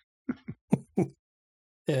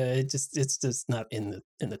 it's just not in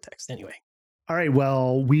the text anyway. All right.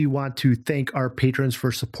 Well, we want to thank our patrons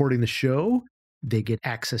for supporting the show. They get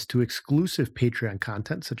access to exclusive Patreon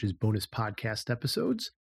content, such as bonus podcast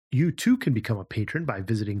episodes. You too can become a patron by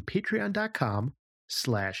visiting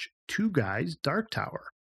patreon.com/2guysdarktower.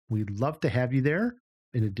 We'd love to have you there.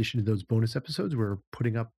 In addition to those bonus episodes, we're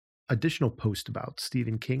putting up additional posts about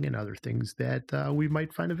Stephen King and other things that we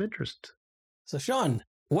might find of interest. So, Sean,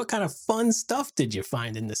 what kind of fun stuff did you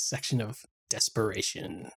find in this section of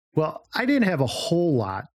Desperation? Well, I didn't have a whole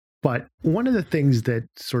lot, but one of the things that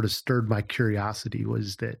sort of stirred my curiosity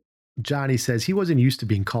was that Johnny says he wasn't used to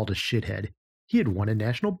being called a shithead. He had won a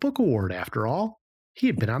National Book Award, after all. He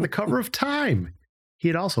had been on the cover of Time. He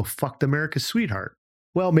had also fucked America's Sweetheart.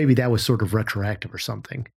 Well, maybe that was sort of retroactive or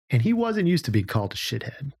something. And he wasn't used to being called a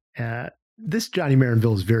shithead. This Johnny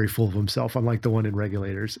Marinville is very full of himself, unlike the one in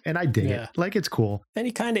Regulators. And I dig it. Like, it's cool. And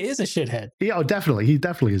he kind of is a shithead. Yeah, oh, definitely. He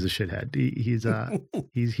definitely is a shithead.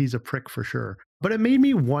 He's a prick for sure. But it made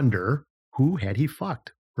me wonder, who had he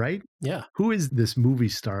fucked, right? Yeah. Who is this movie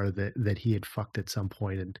star that he had fucked at some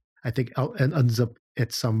point? And I think ends up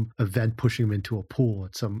at some event pushing him into a pool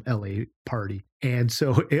at some LA party. And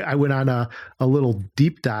so I went on a little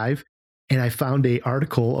deep dive, and I found an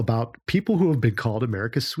article about people who have been called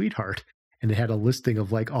America's Sweetheart. And it had a listing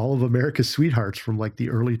of like all of America's sweethearts from like the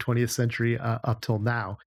early 20th century up till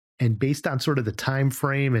now. And based on sort of the time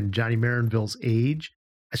frame and Johnny Marinville's age,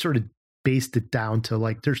 I sort of based it down to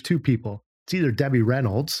like, there's two people. It's either Debbie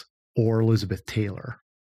Reynolds or Elizabeth Taylor.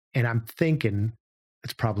 And I'm thinking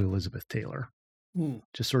it's probably Elizabeth Taylor,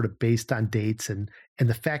 just sort of based on dates and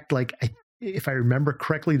the fact, like, if I remember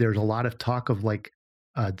correctly, there's a lot of talk of like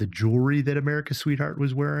the jewelry that America's Sweetheart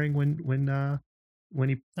was wearing when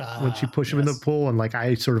she pushed him in the pool. And like,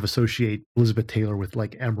 I sort of associate Elizabeth Taylor with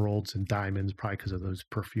like emeralds and diamonds, probably because of those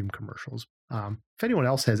perfume commercials. If anyone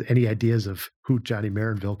else has any ideas of who Johnny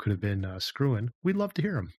Marinville could have been screwing, we'd love to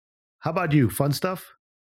hear them. How about you? Fun stuff?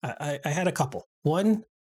 I had a couple. One,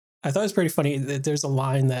 I thought it was pretty funny that there's a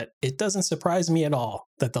line that it doesn't surprise me at all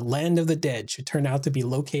that the land of the dead should turn out to be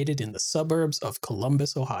located in the suburbs of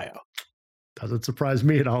Columbus, Ohio. Doesn't surprise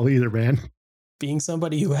me at all either, man. Being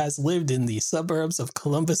somebody who has lived in the suburbs of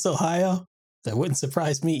Columbus, Ohio, that wouldn't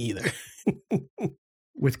surprise me either.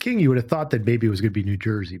 With King, you would have thought that maybe it was going to be New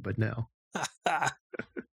Jersey, but no.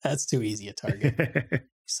 That's too easy a target.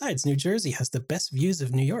 Besides, New Jersey has the best views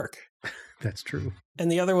of New York. That's true.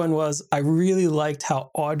 And the other one was, I really liked how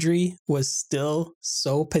Audrey was still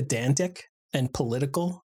so pedantic and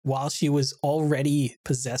political while she was already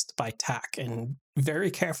possessed by Tack and very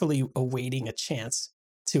carefully awaiting a chance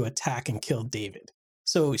to attack and kill David.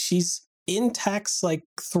 So she's in Tack's like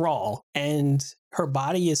thrall, and her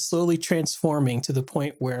body is slowly transforming to the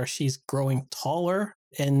point where she's growing taller.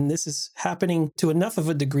 And this is happening to enough of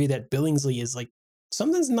a degree that Billingsley is like,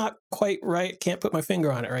 something's not quite right. Can't put my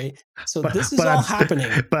finger on it, right? So this is all happening.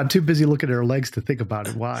 But I'm too busy looking at her legs to think about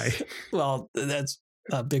it. Why? Well, that's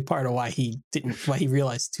a big part of why he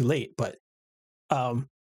realized too late. But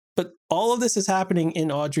all of this is happening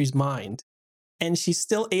in Audrey's mind. And she's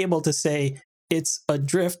still able to say, it's a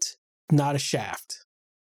drift, not a shaft.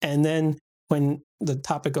 And then when the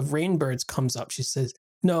topic of rainbirds comes up, she says,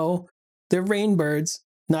 no, they're rainbirds,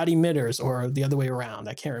 not emitters, or the other way around.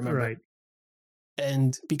 I can't remember. Right.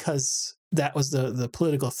 And because that was the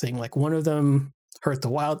political thing, like one of them hurt the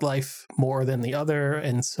wildlife more than the other.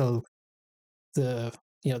 And so the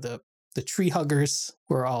tree huggers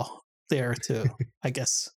were all there to, I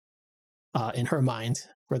guess, in her mind,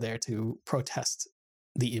 were there to protest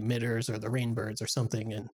the emitters or the rainbirds or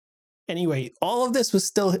something. And anyway, all of this was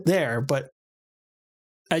still there, but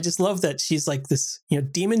I just love that she's like this,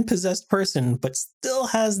 demon possessed person, but still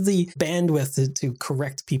has the bandwidth to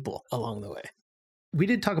correct people along the way. We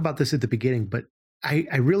did talk about this at the beginning, but I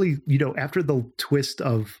really, after the twist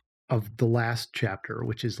of the last chapter,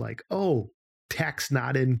 which is like, oh, Tak's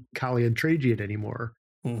not in Kali and Trajan anymore.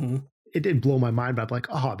 Mm-hmm. It didn't blow my mind, but I'm like,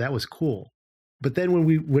 oh, that was cool. But then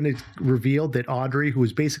when it's revealed that Audrey, who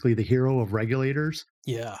is basically the hero of Regulators,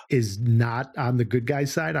 is not on the good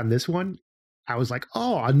guy's side on this one, I was like,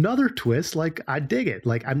 oh, another twist. Like, I dig it.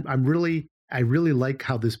 Like, I really like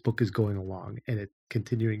how this book is going along, and it's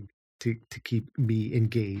continuing to keep me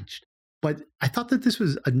engaged. But I thought that this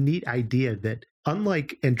was a neat idea that,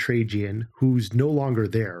 unlike Entragian, who's no longer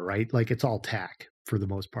there, right? Like, it's all Tak for the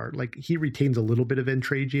most part. Like, he retains a little bit of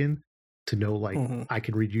Entragian to know, like, I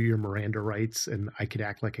can read you your Miranda rights and I could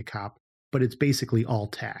act like a cop, but it's basically all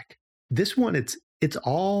Tak. This one, it's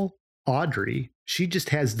all Audrey. She just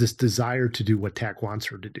has this desire to do what Tak wants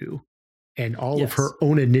her to do, and all of her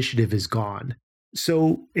own initiative is gone.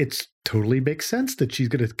 So it's totally makes sense that she's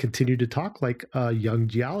going to continue to talk like a young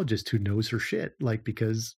geologist who knows her shit, like,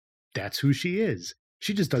 because that's who she is.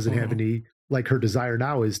 She just doesn't have any, like, her desire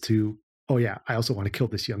now is to, oh yeah, I also want to kill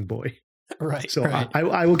this young boy. Right. So right.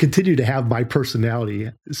 I will continue to have my personality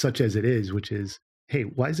such as it is, which is, hey,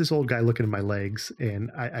 why is this old guy looking at my legs?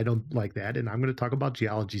 And I don't like that. And I'm going to talk about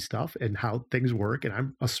geology stuff and how things work. And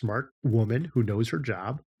I'm a smart woman who knows her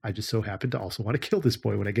job. I just so happen to also want to kill this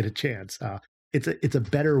boy when I get a chance. It's a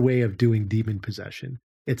better way of doing demon possession.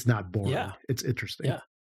 It's not boring. Yeah. It's interesting. Yeah.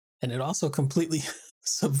 And it also completely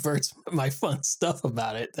subverts my fun stuff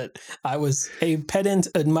about it, that I was a pedant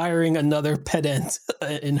admiring another pedant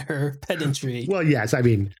in her pedantry. Well, yes. I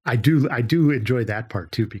mean, I do enjoy that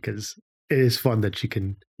part too, because it is fun that she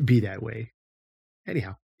can be that way.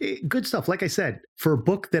 Anyhow, good stuff. Like I said, for a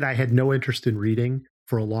book that I had no interest in reading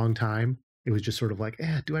for a long time, it was just sort of like,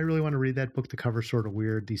 do I really want to read that book? The cover's sort of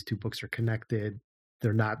weird. These two books are connected.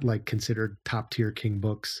 They're not like considered top tier King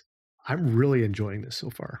books. I'm really enjoying this so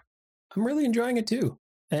far. I'm really enjoying it too.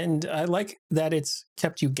 And I like that it's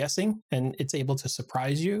kept you guessing and it's able to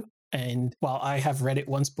surprise you. And while I have read it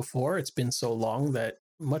once before, it's been so long that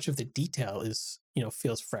much of the detail is,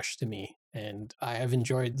 feels fresh to me. And I have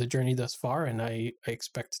enjoyed the journey thus far, and I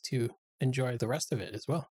expect to enjoy the rest of it as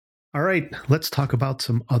well. All right, let's talk about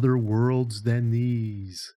some other worlds than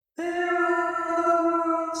these.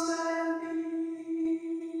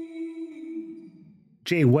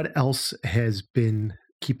 Jay, what else has been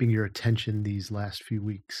keeping your attention these last few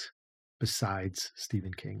weeks besides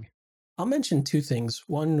Stephen King? I'll mention two things.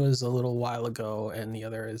 One was a little while ago, and the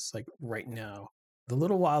other is like right now. The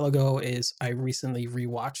little while ago is I recently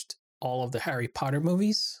rewatched all of the Harry Potter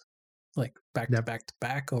movies, like back to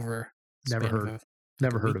back over. Never heard of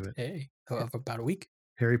it. Hey, of about a week.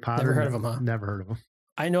 Harry Potter. Never heard of them, huh? Never heard of them.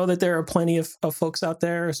 I know that there are plenty of folks out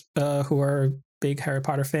there who are big Harry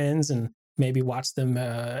Potter fans and maybe watch them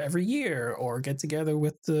every year or get together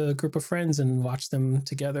with a group of friends and watch them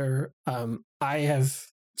together. I have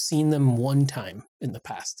seen them one time in the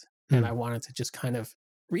past, and I wanted to just kind of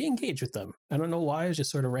re-engage with them. I don't know why. It's just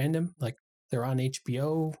sort of random. Like, they're on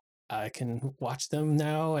HBO. I can watch them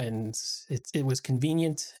now, and it was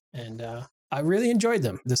convenient, and I really enjoyed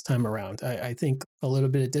them this time around. I think a little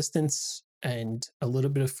bit of distance and a little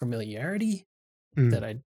bit of familiarity that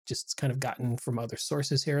I just kind of gotten from other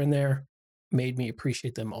sources here and there made me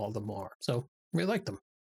appreciate them all the more. So really liked them.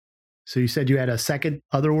 So you said you had a second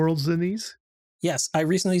other worlds than these? Yes, I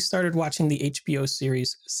recently started watching the HBO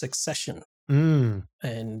series Succession.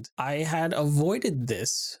 And I had avoided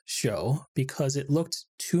this show because it looked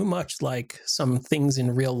too much like some things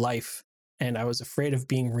in real life. And I was afraid of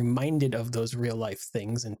being reminded of those real life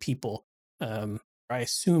things and people. I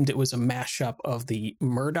assumed it was a mashup of the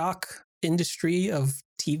Murdoch industry of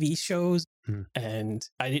TV shows. And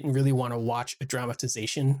I didn't really want to watch a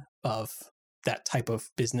dramatization of that type of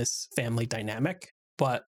business family dynamic.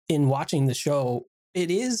 But in watching the show,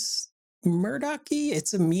 it is Murdoch-y.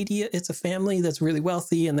 It's a family that's really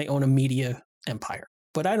wealthy and they own a media empire.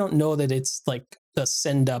 But I don't know that it's like a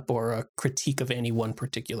send up or a critique of any one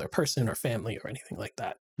particular person or family or anything like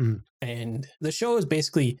that. And the show is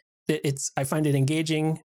basically, I find it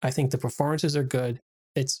engaging. I think the performances are good.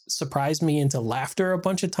 It's surprised me into laughter a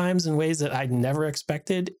bunch of times in ways that I'd never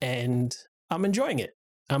expected. And I'm enjoying it.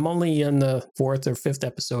 I'm only in the 4th or 5th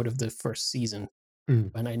episode of the first season.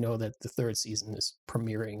 And I know that the 3rd season is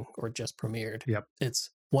premiering or just premiered. Yep. It's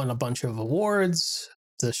won a bunch of awards.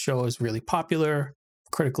 The show is really popular,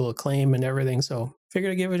 critical acclaim and everything. So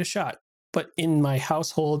figured I'd give it a shot. But in my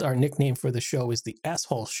household, our nickname for the show is the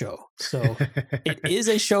Asshole Show. So it is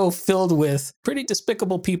a show filled with pretty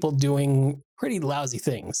despicable people doing pretty lousy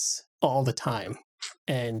things all the time.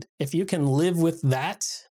 And if you can live with that,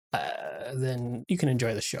 then you can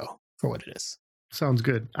enjoy the show for what it is. Sounds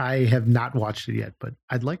good. I have not watched it yet, but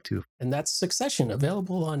I'd like to. And that's Succession,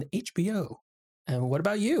 available on HBO. And what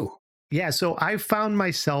about you? Yeah, so I found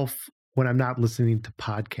myself when I'm not listening to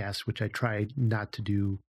podcasts, which I try not to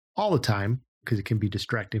do all the time because it can be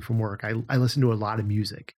distracting from work. I listen to a lot of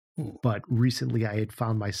music, but recently I had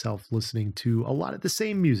found myself listening to a lot of the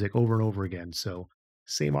same music over and over again. So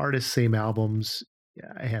same artists, same albums.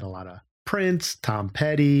 Yeah, I had a lot of Prince, Tom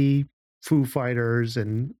Petty, Foo Fighters,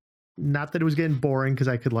 and not that it was getting boring because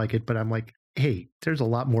I could like it, but I'm like, hey, there's a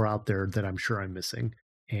lot more out there that I'm sure I'm missing.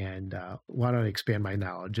 And why don't I expand my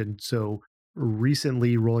knowledge? And so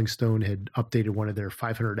recently, Rolling Stone had updated one of their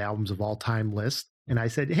 500 albums of all time list. And I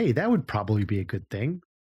said, hey, that would probably be a good thing.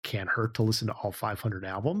 Can't hurt to listen to all 500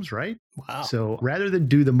 albums, right? Wow. So rather than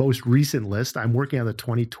do the most recent list, I'm working on the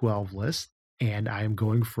 2012 list. And I'm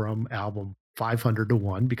going from album 500 to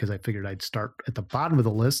 1 because I figured I'd start at the bottom of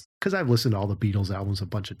the list because I've listened to all the Beatles albums a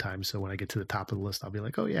bunch of times. So when I get to the top of the list, I'll be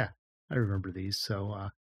like, oh, yeah, I remember these. So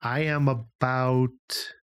I am about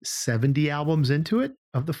 70 albums into it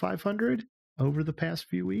of the 500 over the past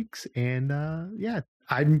few weeks. And yeah,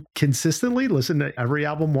 I'm consistently listening to every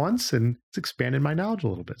album once, and it's expanded my knowledge a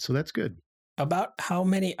little bit. So that's good. About how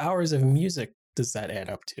many hours of music does that add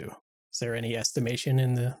up to? Is there any estimation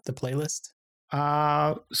in the playlist?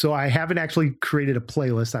 So I haven't actually created a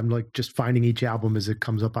playlist. I'm like just finding each album as it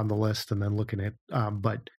comes up on the list and then looking at,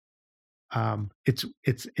 but it's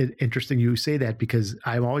interesting you say that because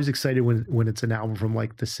I'm always excited when it's an album from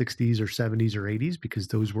like the 60s or 70s or 80s, because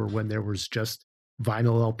those were when there was just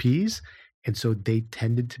vinyl LPs. And so they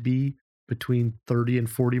tended to be between 30 and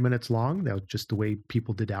 40 minutes long. That was just the way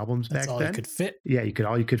people did albums back then. That's all you could fit. Yeah,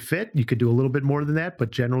 all you could fit. You could do a little bit more than that, but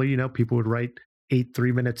generally, people would write 8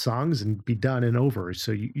 3-minute songs and be done and over.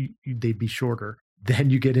 So they'd be shorter. Then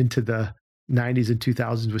you get into the 90s and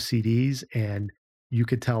 2000s with CDs, and you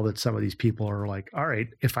could tell that some of these people are like, all right,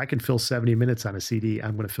 if I can fill 70 minutes on a CD,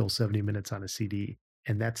 I'm going to fill 70 minutes on a CD.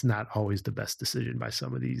 And that's not always the best decision by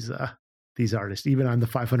some of these artists. Even on the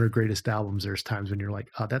 500 greatest albums, there's times when you're like,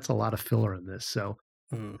 oh, that's a lot of filler in this. So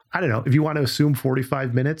I don't know. If you want to assume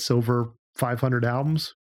 45 minutes over 500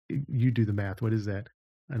 albums, you do the math. What is that?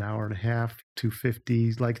 An hour and a half,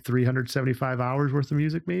 250, like 375 hours worth of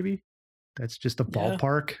music, maybe. That's just a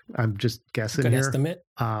ballpark. I'm just guessing Good here. estimate.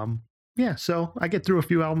 Yeah, so I get through a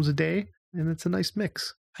few albums a day, and it's a nice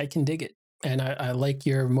mix. I can dig it. And I like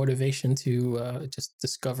your motivation to just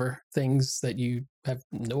discover things that you have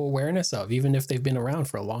no awareness of, even if they've been around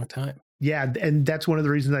for a long time. Yeah, and that's one of the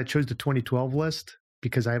reasons I chose the 2012 list,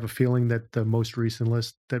 because I have a feeling that the most recent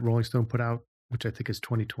list that Rolling Stone put out, which I think is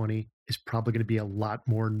 2020, is probably going to be a lot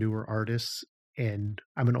more newer artists. And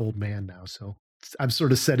I'm an old man now, so I'm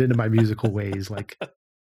sort of set into my musical ways. Like,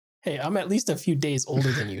 hey, I'm at least a few days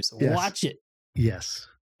older than you, so yes. Watch it. Yes.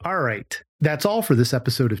 All right. That's all for this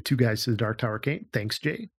episode of Two Guys to the Dark Tower Came. Thanks,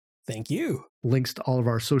 Jay. Thank you. Links to all of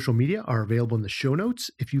our social media are available in the show notes.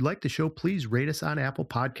 If you like the show, please rate us on Apple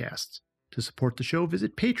Podcasts. To support the show,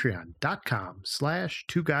 visit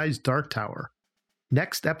patreon.com/2guysdarktower.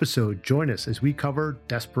 Next episode, join us as we cover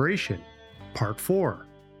Desperation, Part 4,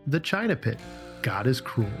 The China Pit, God is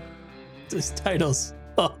Cruel. These titles.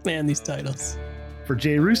 Oh man, these titles. For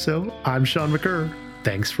Jay Russo, I'm Sean McCurr.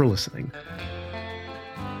 Thanks for listening.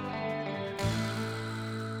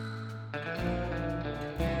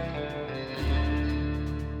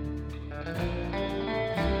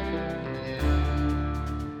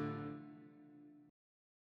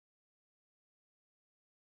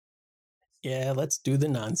 Yeah, let's do the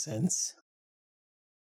nonsense.